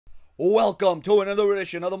Welcome to another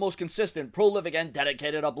edition of the most consistent, prolific, and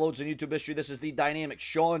dedicated uploads in YouTube history. This is the dynamic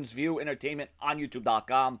Sean's View Entertainment on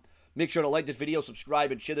YouTube.com. Make sure to like this video,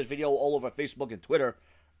 subscribe, and share this video all over Facebook and Twitter.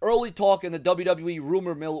 Early talk in the WWE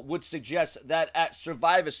rumor mill would suggest that at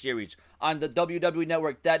Survivor Series on the WWE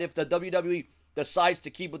Network, that if the WWE decides to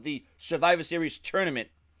keep with the Survivor Series tournament,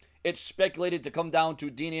 it's speculated to come down to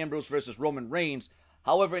Dean Ambrose versus Roman Reigns.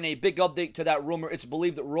 However, in a big update to that rumor, it's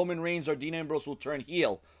believed that Roman Reigns or Dean Ambrose will turn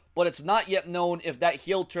heel. But it's not yet known if that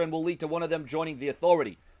heel turn will lead to one of them joining the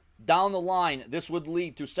Authority. Down the line, this would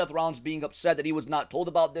lead to Seth Rollins being upset that he was not told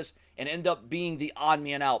about this and end up being the odd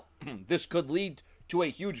man out. This could lead to a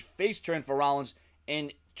huge face turn for Rollins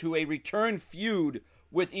and to a return feud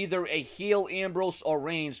with either a heel Ambrose or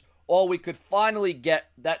Reigns, or we could finally get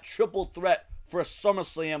that triple threat for a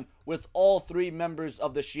SummerSlam with all three members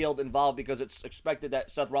of the Shield involved, because it's expected that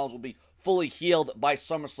Seth Rollins will be fully healed by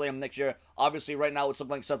SummerSlam next year. Obviously, right now, it's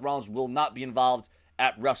looking like Seth Rollins will not be involved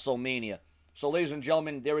at WrestleMania. So, ladies and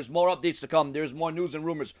gentlemen, there is more updates to come. There's more news and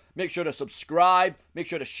rumors. Make sure to subscribe. Make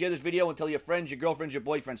sure to share this video and tell your friends, your girlfriends, your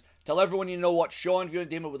boyfriends. Tell everyone you know what Sean's View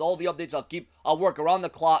Entertainment with all the updates. I'll work around the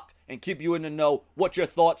clock and keep you in the know. What's your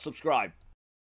thoughts? Subscribe.